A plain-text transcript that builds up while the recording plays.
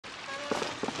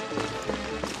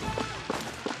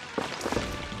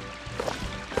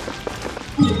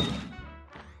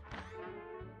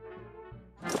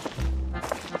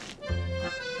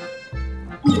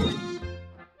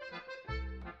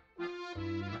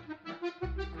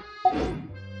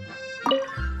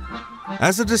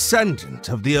As a descendant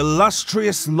of the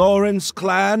illustrious Lawrence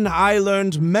clan, I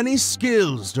learned many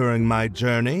skills during my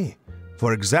journey.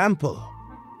 For example,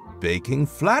 baking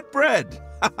flatbread.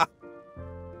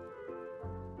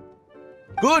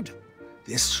 Good.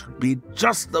 This should be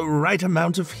just the right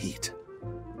amount of heat.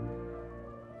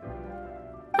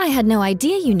 I had no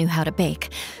idea you knew how to bake.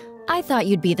 I thought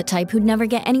you'd be the type who'd never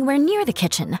get anywhere near the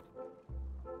kitchen.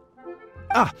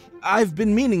 I've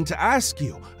been meaning to ask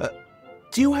you.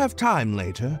 Do you have time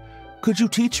later? Could you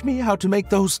teach me how to make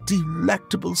those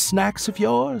delectable snacks of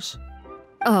yours?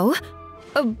 Oh,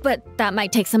 but that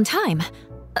might take some time.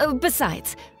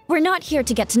 Besides, we're not here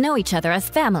to get to know each other as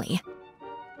family.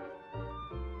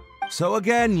 So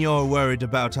again, you're worried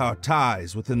about our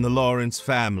ties within the Lawrence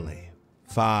family.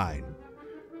 Fine.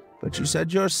 But you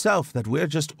said yourself that we're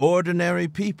just ordinary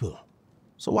people.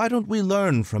 So why don't we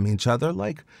learn from each other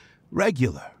like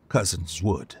regular cousins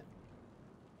would?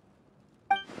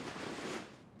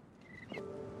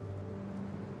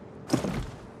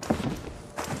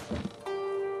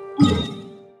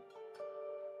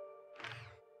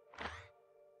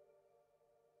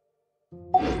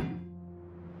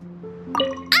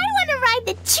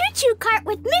 The choo-choo cart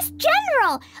with Miss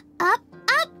General! Up,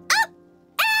 up, up,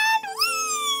 and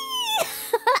whee!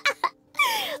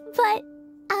 But,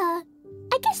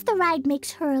 I guess the ride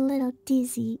makes her a little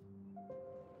dizzy.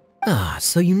 Ah,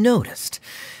 so you noticed.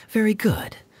 Very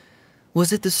good.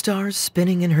 Was it the stars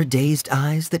spinning in her dazed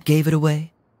eyes that gave it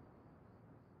away?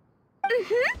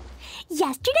 Mm-hmm.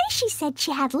 Yesterday she said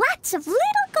she had lots of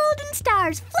little golden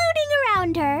stars floating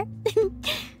around her.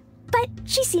 But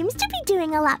she seems to be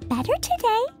doing a lot better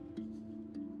today.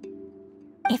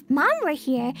 If Mom were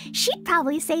here, she'd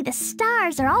probably say the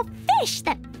stars are all fish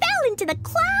that fell into the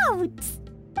clouds.